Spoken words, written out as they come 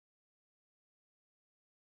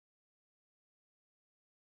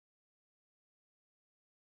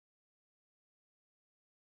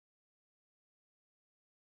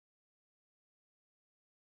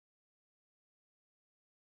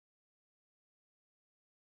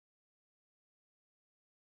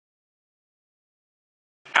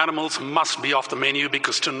Animals must be off the menu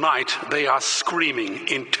because tonight they are screaming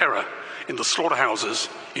in terror in the slaughterhouses,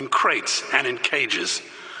 in crates and in cages.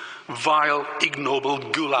 Vile, ignoble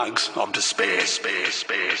gulags of despair.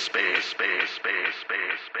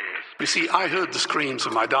 You see, I heard the screams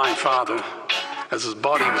of my dying father as his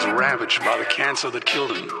body was ravaged by the cancer that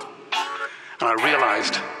killed him. And I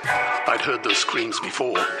realized I'd heard those screams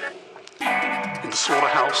before. In the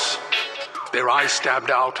slaughterhouse, their eyes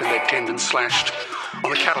stabbed out and their tendons slashed, on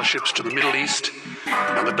the cattle ships to the Middle East,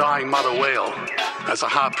 and the dying mother wail as a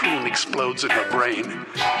harpoon explodes in her brain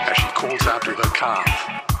as she calls out to her calf.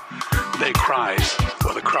 Their cries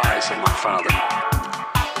were the cries of my father.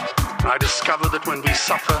 And I discovered that when we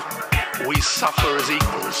suffer as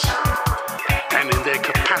equals. And in their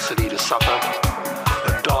capacity to suffer,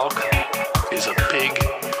 a dog is a pig,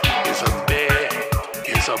 is a bear,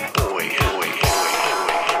 is a boy.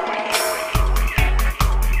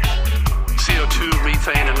 CO2,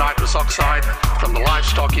 methane and nitrous oxide from the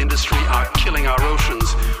livestock industry are killing our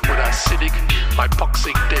oceans with acidic,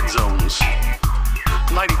 hypoxic dead zones.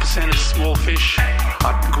 90% of small fish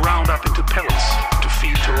are ground up into pellets to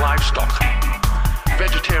feed to livestock.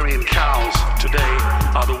 Vegetarian cows today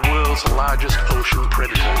are the world's largest ocean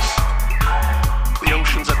predators. The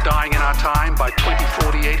oceans are dying in our time. By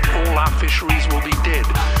 2048, all our fisheries will be dead,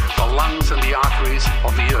 the lungs and the arteries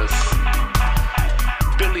of the earth.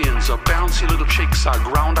 Billions of bouncy little chicks are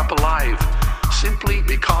ground up alive simply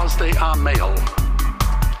because they are male.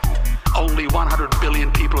 Only 100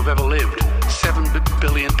 billion people have ever lived. 7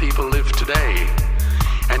 billion people live today.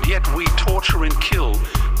 And yet we torture and kill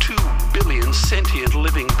 2 billion sentient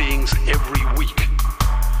living beings every week.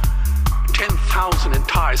 10,000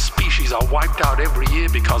 entire species are wiped out every year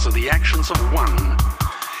because of the actions of one.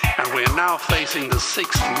 And we're now facing the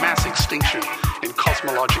 6th mass extinction in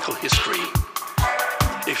cosmological history.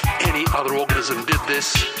 If any other organism did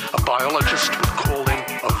this, a biologist would call them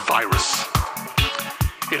a virus.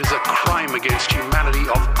 It is a crime against humanity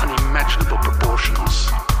of unimaginable proportions.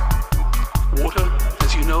 Water,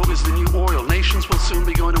 as you know, is the new oil. Nations will soon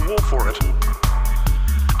be going to war for it.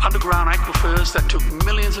 Underground aquifers that took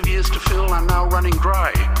millions of years to fill are now running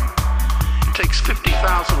dry. It takes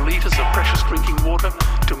 50,000 liters of precious drinking water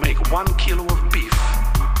to make 1 kilo of beef.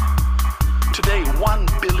 Today, 1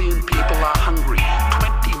 billion people are hungry.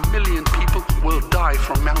 20 million people will die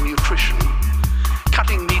from malnutrition.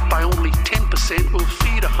 Cutting meat by only 10% will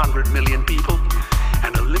feed 100 million people,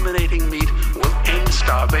 and eliminating meat will end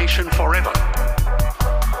starvation forever.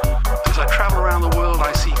 As I travel around the world,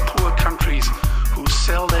 I see poor countries who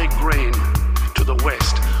sell their grain to the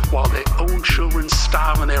West while their own children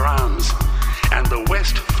starve in their arms, and the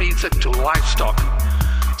West feeds it to livestock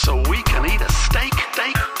so we can eat a steak.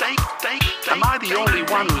 Am I the only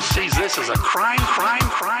one who sees this as a crime?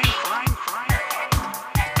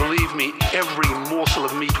 Believe me, every morsel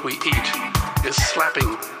of meat we eat is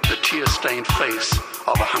slapping the tear-stained face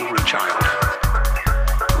of a hungry child.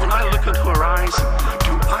 When I look into her eyes,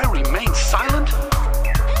 do I remain silent?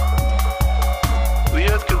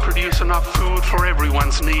 The earth can produce enough food for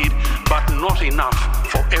everyone's need, but not enough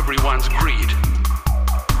for everyone's greed.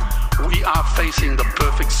 We are facing the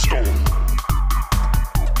perfect storm.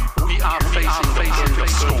 We are facing the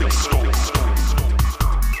perfect storm.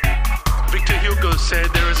 Victor Hugo said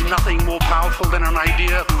there is nothing more powerful than an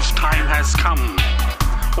idea whose time has come.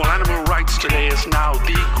 Well, animal rights today is now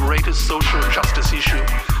the greatest social justice issue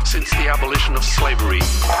since the abolition of slavery.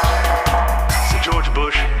 Sir George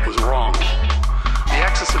Bush was wrong. The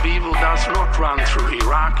axis of evil does not run through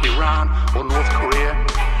Iraq, Iran, or North Korea.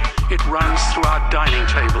 It runs through our dining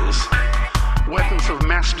tables. Weapons of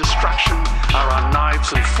mass destruction are our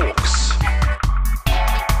knives and forks.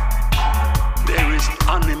 There is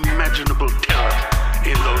unimaginable terror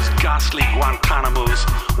in those ghastly Guantanamos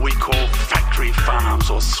we call factory farms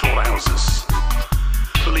or slaughterhouses.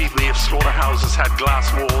 Believe me, if slaughterhouses had glass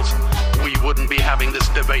walls, we wouldn't be having this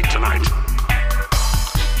debate tonight.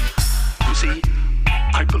 You see,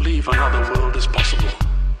 I believe another world is possible.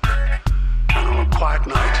 And on a quiet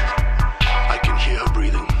night, I can hear her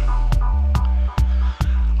breathing.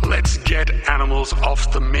 Let's get animals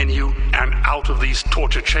off the menu and out of these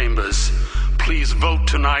torture chambers. Please vote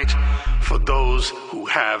tonight for those who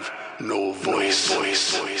have no voice.